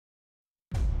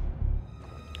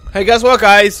Hey, guess what,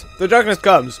 guys? The darkness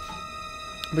comes.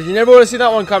 But you never would have seen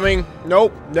that one coming.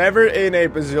 Nope, never in a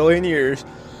bazillion years.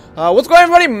 What's going on,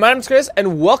 everybody? My name's Chris,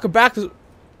 and welcome back to...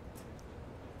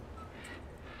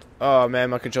 Oh,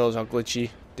 man, my controller's all glitchy.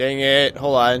 Dang it.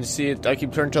 Hold on. See it? I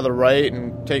keep turning to the right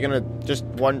and taking just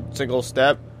one single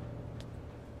step.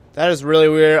 That is really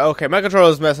weird. Okay, my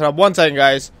controller's messing up. One second,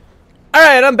 guys.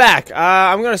 Alright, I'm back.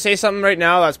 I'm going to say something right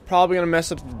now that's probably going to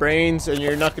mess up the brains, and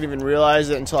you're not going to even realize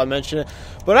it until I mention it.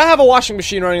 But I have a washing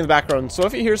machine running in the background, so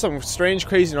if you hear some strange,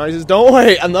 crazy noises, don't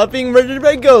worry. I'm not being murdered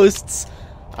by ghosts.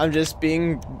 I'm just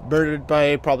being murdered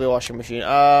by probably a washing machine.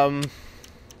 Yeah,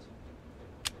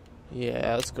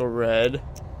 let's go red.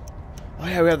 Oh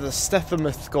yeah, we have the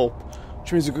stethoscope,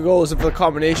 which means we could go for the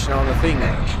combination on the thing.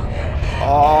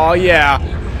 Oh yeah.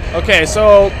 Okay,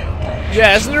 so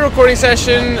yeah, it's a new recording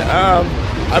session.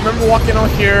 I remember walking out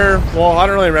here. Well, I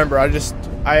don't really remember. I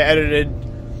edited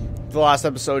the last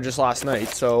episode just last night,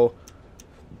 so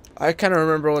I kind of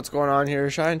remember what's going on here.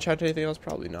 Should I chat anything else?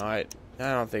 Probably not. I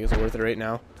don't think it's worth it right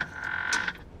now.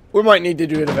 We might need to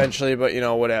do it eventually, but you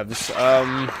know, whatevs.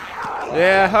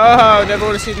 Yeah, never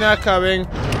would have seen that coming.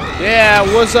 Yeah,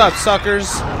 what's up,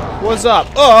 suckers? What's up?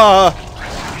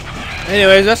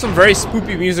 Anyways, there's some very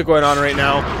spoopy music going on right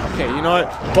now. Okay, you know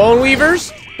what? Bone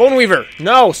Weavers? Bone Weaver.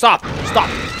 No, stop. Stop.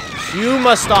 You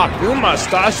must stop. You must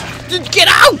stop. Get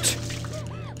out!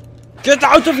 Get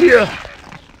out of here!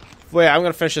 Wait, I'm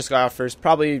gonna finish this guy off first.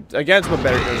 Probably against my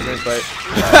better judgment, but...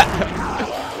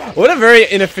 What a very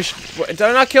inefficient... Did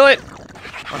I not kill it?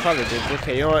 I probably did.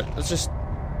 Okay, you know what? Let's just...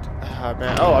 Oh,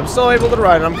 man. Oh, I'm still able to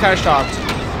run. I'm kind of shocked.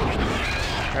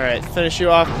 Alright, finish you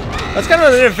off. That's kind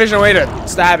of an inefficient way to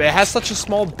stab it. It has such a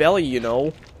small belly, you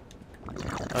know.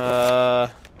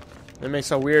 It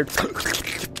makes a weird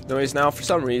noise now for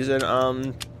some reason.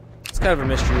 It's kind of a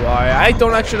mystery why. I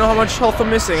don't actually know how much health I'm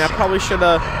missing. I probably should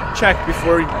have checked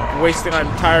before wasting an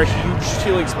entire huge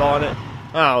healing spell on it.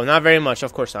 Oh, not very much.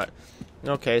 Of course not.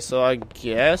 Okay, so I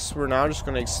guess we're now just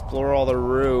going to explore all the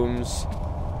rooms.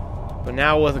 But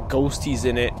now with ghosties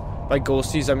in it. By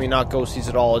ghosties, I mean not ghosties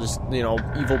at all. Just, you know,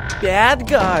 evil bad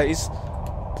guys.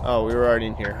 Oh, we were already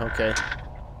in here. Okay.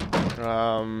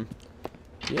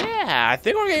 Yeah, I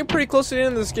think we're getting pretty close to the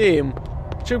end of this game.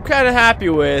 Which I'm kind of happy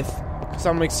with. Because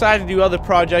I'm excited to do other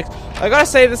projects. I gotta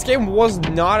say, this game was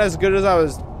not as good as I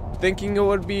was thinking it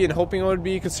would be and hoping it would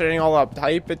be, considering all the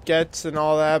hype it gets and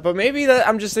all that. But maybe that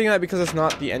I'm just thinking that because it's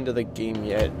not the end of the game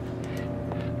yet.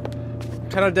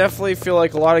 Kind of definitely feel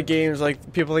like a lot of games,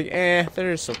 like people think,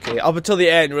 they're just okay up until the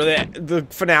end, where the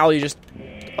finale just...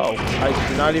 Oh, I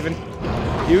did not even...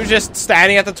 He was just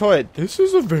standing at the toilet. This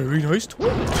is a very nice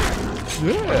toilet.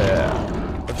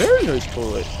 Yeah, a very nice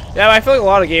toilet. Yeah, I feel like a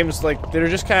lot of games, like, they're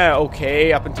just kind of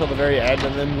okay up until the very end,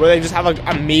 and then where they just have an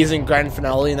amazing grand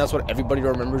finale, and that's what everybody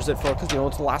remembers it for, because, you know,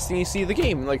 it's the last thing you see of the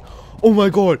game. Like, oh my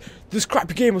god, this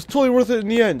crappy game was totally worth it in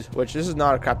the end. Which, this is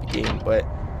not a crappy game, but...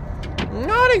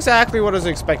 Not exactly what I was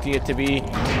expecting it to be.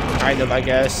 Kind of, I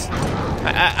guess.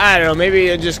 I don't know, maybe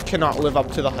it just cannot live up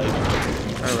to the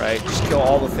hype. Alright, just kill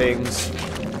all the things.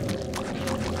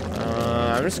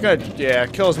 I'm just gonna, yeah,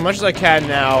 kill as much as I can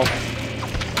now.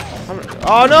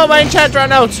 Oh no, my enchant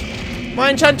ran out! My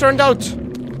enchant turned out!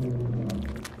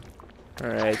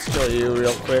 Alright, let's kill you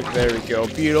real quick. There we go.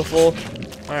 Beautiful.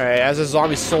 Alright, as the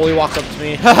zombies slowly walk up to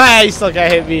me. Haha, he still got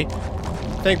hit me.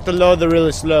 Thank the Lord, they're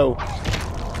really slow.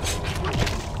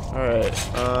 Alright,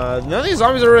 none of these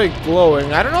zombies are really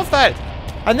glowing. I don't know if that...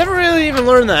 I never really even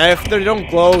learned that. If they don't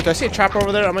glow... Do I see a trap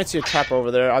over there? I might see a trap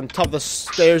over there. On top of the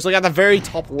stairs. Like at the very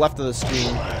top left of the screen.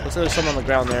 Looks like there's something on the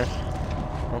ground there.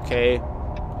 Okay.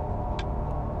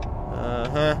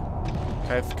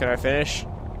 Can I finish?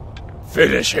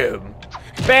 Finish him!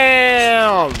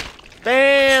 Bam!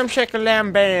 Bam!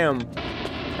 Shakalam bam!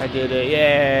 I did it.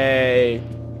 Yay!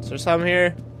 Is there some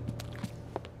here?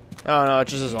 Oh no, it's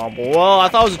just a zombie. Well, I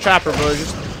thought it was a trapper, but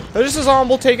it's just a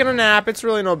zombie taking a nap. It's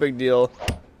really no big deal.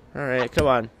 Alright, come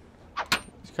on.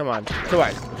 Come on. Come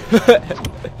on.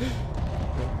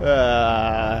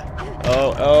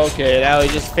 Oh, okay. Now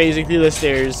he's just phasing through the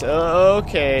stairs.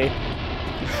 Okay.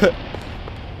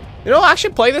 You know,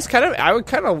 actually play this kind of... I would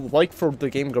kind of like for the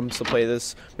Game Grumps to play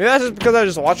this. Maybe that's just because I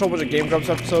just watch a whole bunch of Game Grumps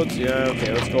episodes. Yeah,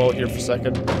 okay, let's go out here for a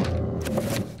second.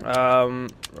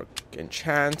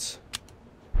 Enchant.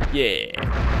 Yeah.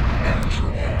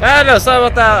 I don't know, sorry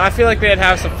about that. I feel like they'd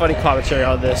have some funny commentary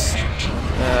on this.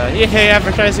 Yeah,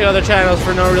 advertising other channels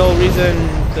for no real reason,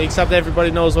 except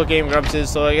everybody knows what Game Grumps is,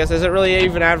 so I guess, is it really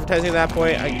even advertising at that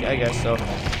point? I guess so.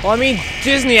 Well, I mean,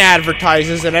 Disney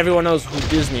advertises, and everyone knows who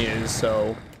Disney is,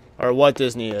 so... Or what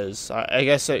Disney is. I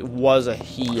guess it was a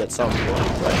he at some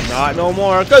point, but not no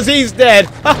more, because he's dead.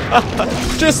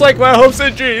 Just like my hopes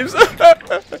and dreams.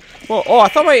 Well, oh, I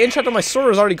thought my enchant on my sword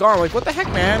was already gone. I'm like, what the heck,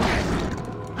 man?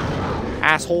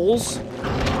 Assholes.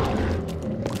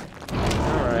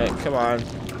 Alright, come on.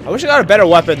 I wish I got a better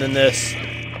weapon than this.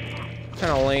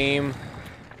 Kind of lame.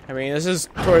 I mean, this is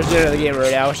towards the end of the game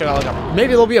already. I wish I got like a... Maybe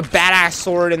there'll be a badass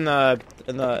sword in the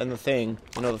thing.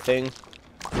 You know the thing?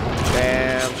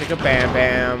 Bam, chicka bam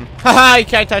bam. Haha, you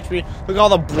can't touch me. Look at all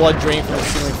the blood drain from the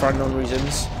ceiling for unknown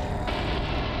reasons.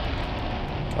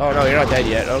 Oh no, you're not dead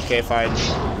yet. Okay, fine.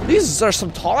 These are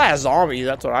some tall ass zombies.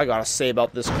 That's what I gotta say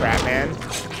about this crap, man.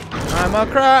 I'm a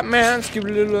crap man.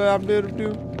 There's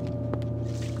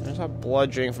a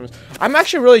blood drain from. I'm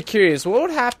actually really curious. What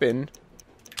would happen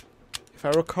if I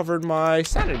recovered my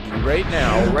sanity right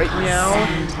now? Right now,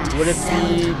 would it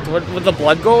be? Would the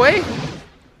blood go away?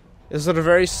 Is it a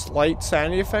very slight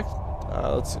sanity effect?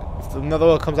 Let's see. If another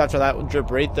one comes after that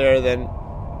drip right there, then.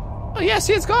 Oh yeah,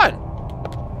 see, it's gone.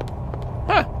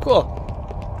 Huh, cool.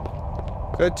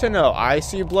 Good to know. I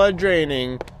see blood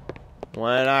draining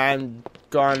when I'm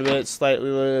gone a bit, slightly,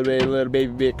 little baby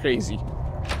bit crazy.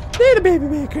 Little baby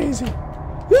bit crazy.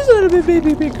 Who's a little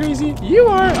baby bit crazy? You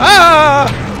are. Ah!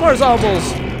 More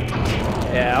zombies.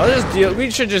 Yeah, I'll just deal. We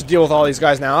should just deal with all these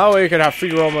guys now. That way we could have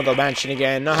free roam of the mansion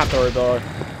again. Not have to worry about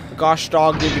the gosh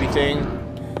dog diggity thing.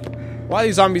 Why are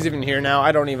these zombies even here now?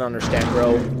 I don't even understand,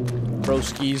 bro.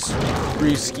 Broskis.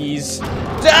 Brewskis.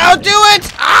 Don't do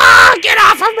it! Ah! Get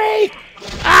off of me!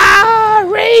 Ah!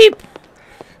 Rape!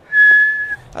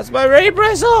 That's my rape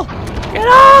bristle! Get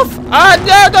off! Ah!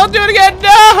 No! Don't do it again!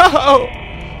 No!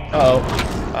 Uh-oh.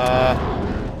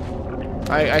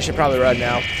 I should probably run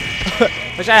now.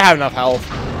 Which I have enough health.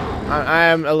 I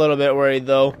am a little bit worried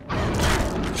though.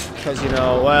 Because, you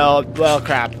know, well,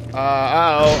 crap.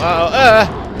 Are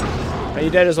you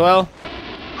dead as well?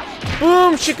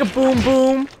 Boom, shika boom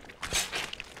boom.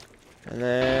 And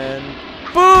then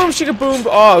boom, shika boom.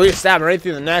 Oh, we stabbed him right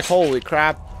through the neck. Holy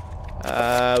crap.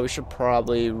 We should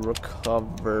probably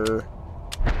recover.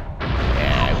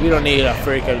 Yeah, we don't need a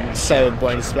freaking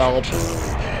 7-point spell.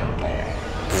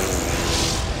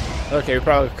 Okay, we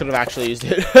probably could have actually used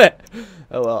it.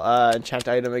 Oh well, enchant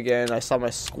item again. I saw my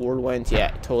score went.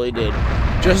 Yeah, totally did.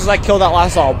 Just as I killed that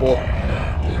last zombie.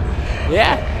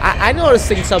 Yeah, I notice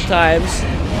things sometimes.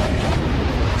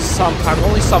 Sometimes,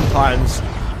 only sometimes.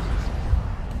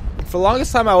 For the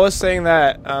longest time I was saying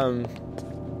that I'm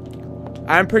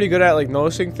pretty good at like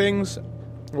noticing things,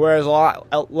 whereas a lot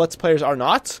of Let's Players are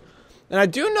not. And I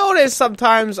do notice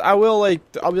sometimes I'll be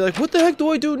like, what the heck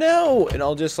do I do now? And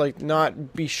I'll just like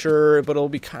not be sure, but it'll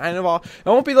be kind of it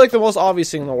won't be like the most obvious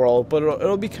thing in the world, but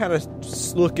it'll be kind of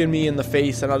looking me in the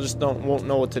face, and I just won't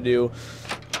know what to do.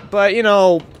 But you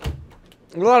know,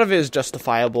 a lot of it is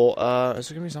justifiable. Is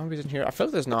there gonna be zombies in here? I feel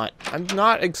like there's not. I'm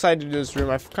not excited to do this room.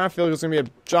 I kind of feel like it's gonna be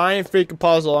a giant freaking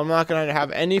puzzle. I'm not gonna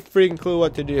have any freaking clue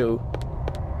what to do.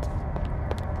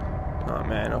 Oh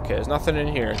man, okay, there's nothing in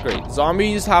here. Great.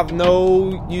 Zombies have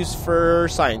no use for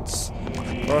science.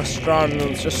 Or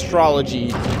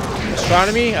astrology.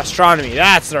 Astronomy? Astronomy,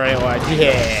 that's the right one.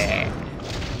 Yeah.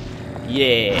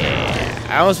 Yeah.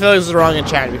 I almost feel like this is the wrong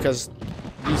enchant because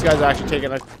these guys are actually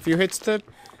taking a few hits to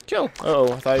kill.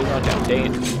 Uh-oh, I thought he was not down.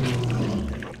 Dang it.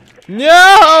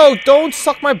 No! Don't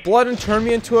suck my blood and turn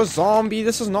me into a zombie.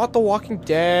 This is not The Walking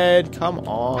Dead. Come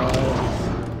on.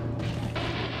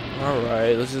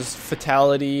 Alright, let's just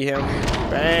fatality him.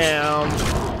 Bam!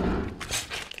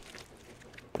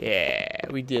 Yeah,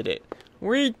 we did it.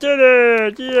 We did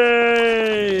it!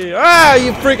 Yay! Ah,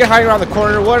 you freaking hiding around the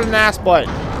corner. What an ass butt.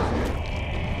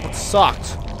 That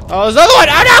sucked. Oh, there's another one!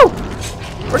 Oh no!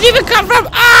 Where'd you even come from?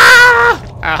 Ah!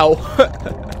 Ow.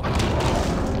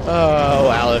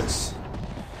 Oh, Alex.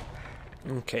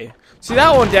 Okay. See,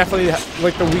 that one definitely,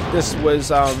 like, the weakness was,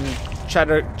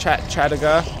 Chataga.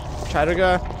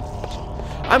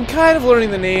 I'm kind of learning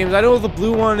the names. I know the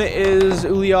blue one is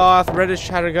Ulioth, red is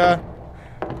Chataga.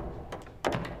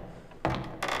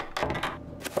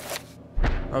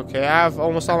 Okay, I have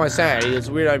almost all my sanity. It's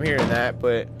weird I'm hearing that,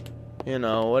 but, you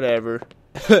know, whatever.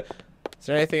 Is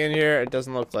there anything in here? It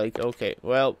doesn't look like. Okay,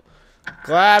 well,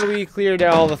 glad we cleared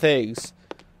all the things.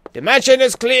 Dimension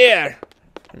is clear!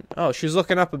 Oh, she was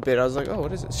looking up a bit. I was like, oh,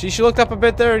 what is it? She looked up a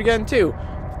bit there again, too.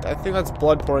 I think that's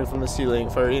blood pouring from the ceiling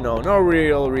for, you know, no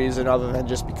real reason other than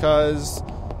just because.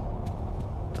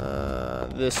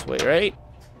 This way, right?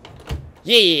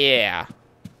 Yeah!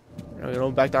 You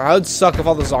know, back down. I would suck if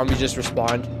all the zombies just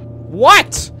respawned.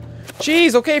 What?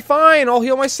 Jeez, okay, fine. I'll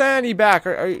heal my sanity back.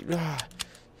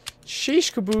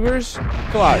 Sheesh, kaboogers.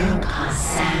 Come on.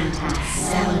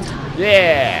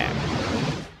 Yeah!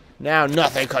 Now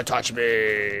nothing can touch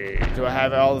me! Do I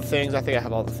have all the things? I think I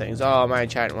have all the things. Oh, my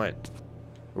enchantment went.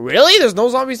 Really? There's no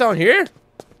zombies down here?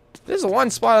 This is the one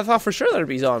spot I thought for sure there'd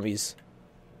be zombies.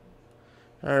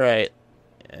 Alright.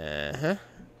 Uh-huh.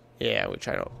 Yeah, we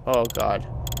try to... Oh, God.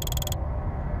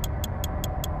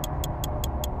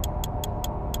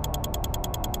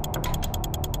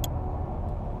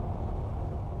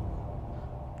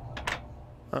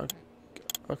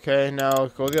 Okay, now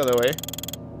go the other way.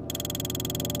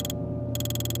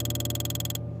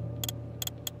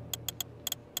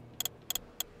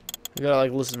 You gotta,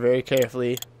 like, listen very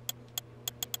carefully.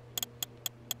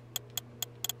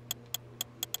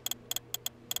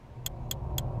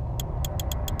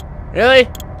 Really?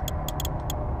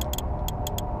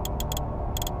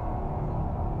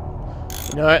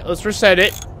 You know what? Let's reset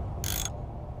it.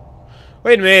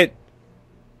 Wait a minute.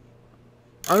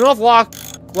 I don't know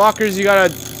if lockers you gotta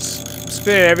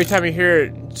spin it every time you hear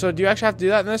it. So do you actually have to do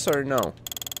that in this or no?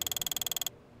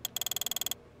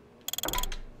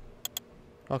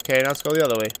 Okay, now let's go the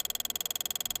other way.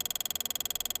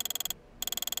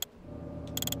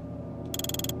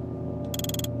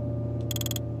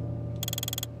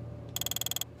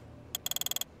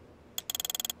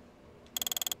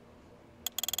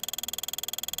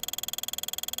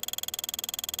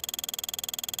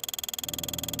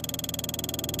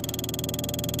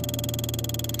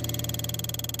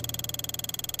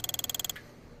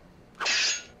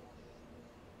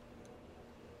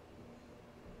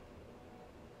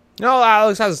 No,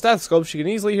 Alex has a stethoscope. She can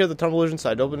easily hear the tumblers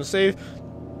inside. Open the safe.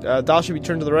 Dial should be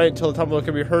turned to the right until the tumbler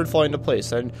can be heard falling into place.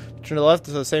 Then turn to the left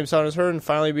until the same sound is heard, and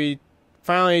finally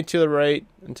to the right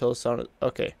until the sound is...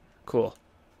 Okay, cool.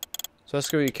 So let's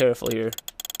go be careful here.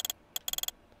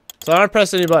 So I don't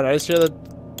press any button. I just hear the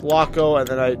lock go, and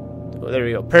then oh, there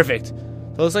we go. Perfect. So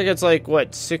it looks like it's like,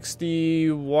 what,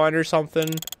 61 or something?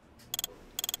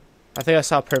 I think I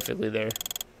saw perfectly there.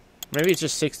 Maybe it's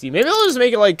just 60. Maybe I'll just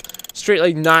make it like straight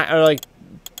like 9 or like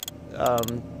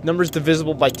numbers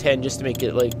divisible by 10 just to make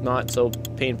it like not so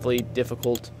painfully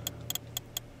difficult.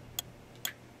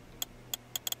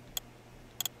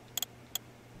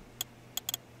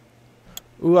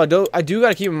 Ooh, I do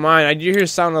gotta keep in mind, I do hear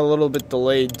sound a little bit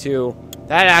delayed too.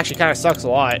 That actually kind of sucks a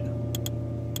lot.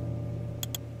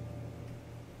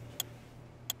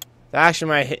 That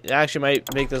actually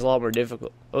might make this a lot more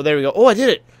difficult. Oh, there we go. Oh, I did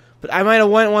it. But I might have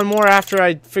went one more after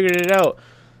I figured it out.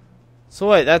 So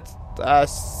what? That's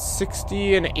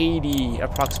 60 and 80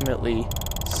 approximately.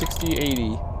 60,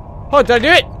 80. Oh, did I do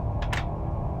it?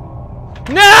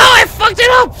 No, I fucked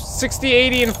it up. 60,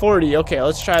 80, and 40. Okay,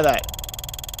 let's try that.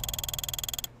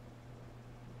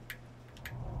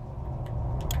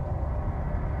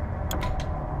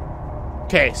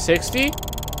 Okay, 60.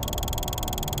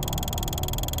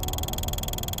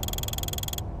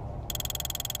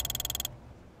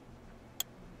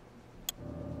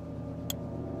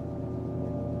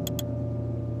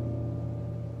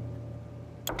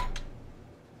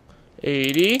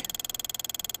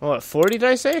 What, 40 did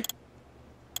I say?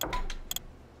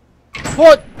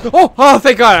 What? Oh,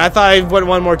 thank God. I thought I went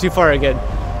one more too far again.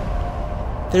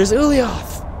 There's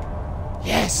Ulyaoth.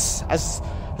 Yes. As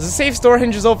the safe door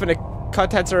hinges open, the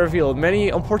contents are revealed. Many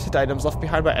important items left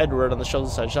behind by Edward on the shelves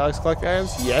inside. Shall I collect the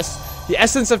items? Yes. The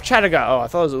essence of Chataga. Oh, I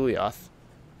thought it was Ulyaoth.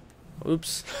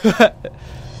 Oops.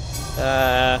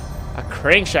 A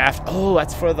crankshaft. Oh,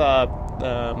 that's for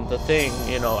the thing,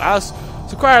 you know. Alice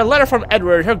required a letter from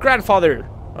Edward, her grandfather.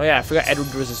 Oh yeah, I forgot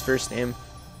Edward was his first name.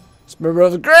 It's a member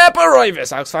of the Grandpa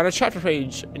Roivus. Alex found a chapter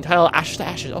page entitled Ashes to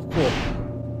Ashes. Oh, cool.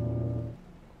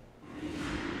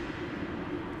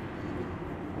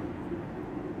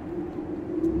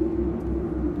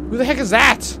 Who the heck is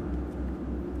that?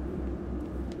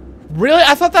 Really?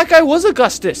 I thought that guy was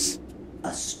Augustus.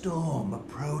 A storm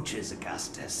approaches,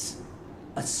 Augustus.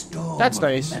 A storm That's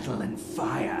nice. of metal and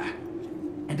fire.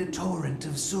 And a torrent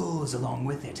of souls along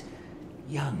with it.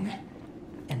 Young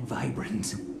and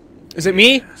vibrant. Is it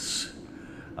me? Yes,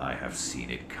 I have seen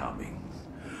it coming.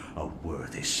 A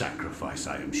worthy sacrifice,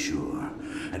 I am sure,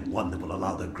 and one that will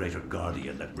allow the greater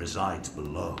guardian that resides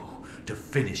below to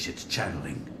finish its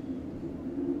channeling.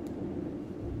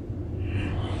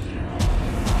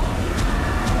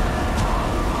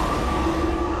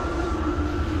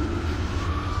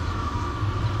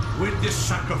 With this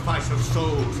sacrifice of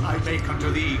souls I make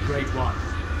unto thee, Great One,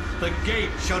 the gate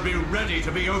shall be ready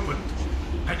to be opened,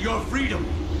 and your freedom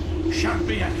shall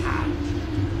be at hand.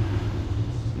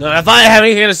 No, if I have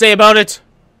anything to say about it.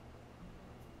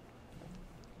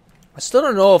 I still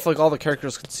don't know if like all the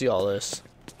characters can see all this.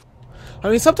 I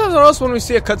mean, sometimes or else when we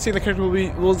see a cutscene, the character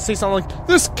will say something like,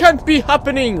 "This can't be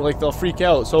happening!" Like, they'll freak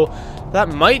out. So, that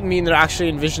might mean they're actually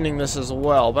envisioning this as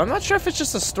well. But I'm not sure if it's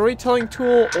just a storytelling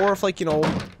tool, or if, like, you know,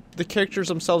 the characters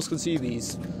themselves can see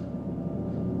these.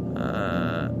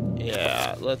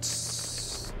 Yeah,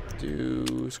 let's do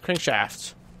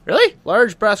crankshaft. Really?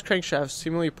 Large brass crankshaft,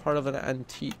 seemingly part of an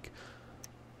antique.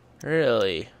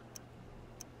 Really?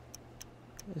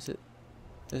 Is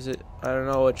it? I don't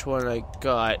know which one I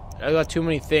got. I got too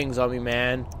many things on me,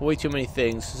 man. Way too many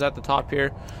things. Is that the top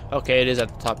here? Okay, it is at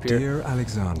the top here. Dear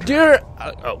Alexander. Dear...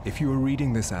 oh. If you are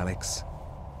reading this, Alex,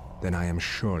 then I am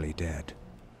surely dead.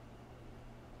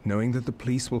 Knowing that the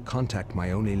police will contact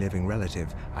my only living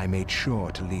relative, I made sure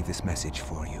to leave this message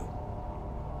for you.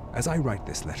 As I write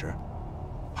this letter,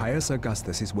 Pius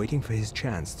Augustus is waiting for his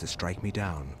chance to strike me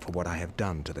down for what I have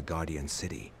done to the Guardian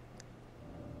City.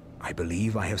 I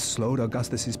believe I have slowed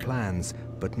Augustus's plans,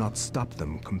 but not stopped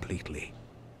them completely.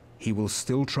 He will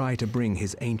still try to bring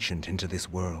his ancient into this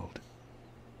world.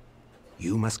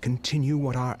 You must continue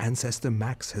what our ancestor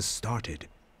Max has started.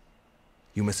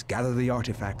 You must gather the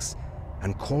artifacts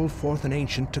and call forth an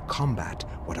ancient to combat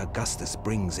what Augustus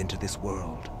brings into this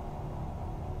world.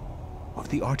 Of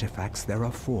the artifacts, there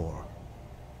are 4.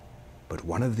 But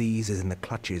one of these is in the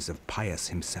clutches of Pius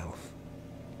himself.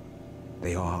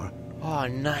 They are... oh,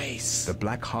 nice. The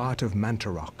Black Heart of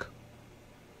Mantarok,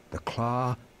 the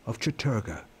Claw of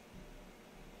Chiturga,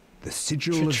 the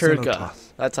Sigil of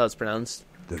Xenototh. That's how it's pronounced.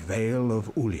 The Veil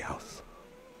of Uliauth.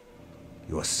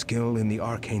 Your skill in the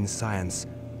arcane science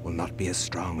will not be as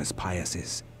strong as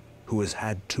Pius's, who has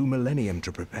had 2 millennium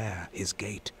to prepare his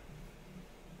gate.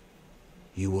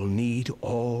 You will need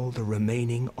all the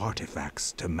remaining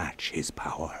artifacts to match his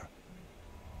power.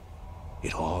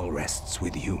 It all rests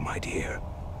with you, my dear.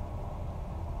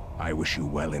 I wish you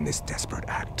well in this desperate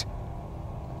act.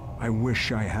 I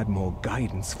wish I had more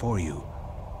guidance for you,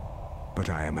 but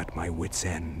I am at my wit's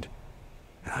end,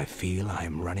 and I feel I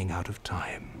am running out of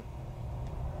time.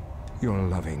 Your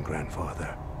loving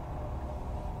grandfather,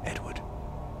 Edward.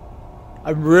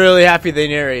 I'm really happy they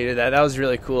narrated that. That was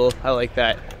really cool. I like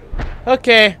that.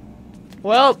 Okay.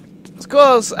 Well, as cool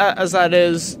as that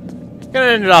is, gonna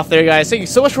end it off there, guys. Thank you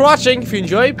so much for watching. If you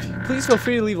enjoyed, please feel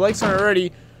free to leave likes on it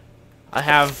already. I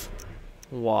have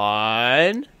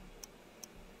 1,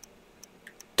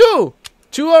 2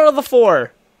 out of the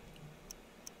 4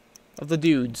 of the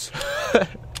dudes.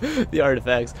 The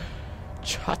artifacts.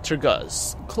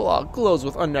 Chaturga's claw glows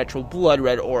with unnatural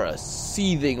blood-red aura,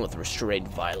 seething with restrained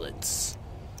violence.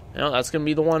 You know, that's gonna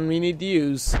be the one we need to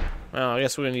use. Well, I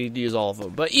guess we're gonna need to use all of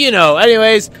them, but you know.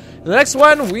 Anyways, the next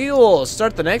one we will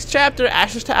start the next chapter,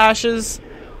 Ashes to Ashes,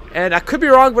 and I could be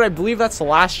wrong, but I believe that's the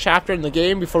last chapter in the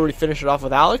game before we finish it off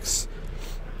with Alex.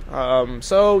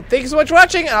 So thank you so much for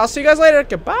watching, and I'll see you guys later.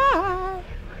 Goodbye.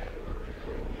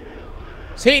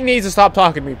 Satan needs to stop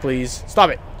talking to me, please. Stop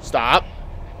it. Stop.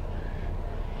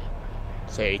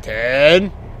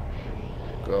 Satan.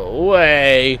 Go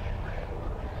away.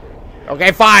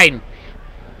 Okay, fine.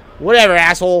 Whatever,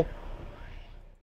 asshole.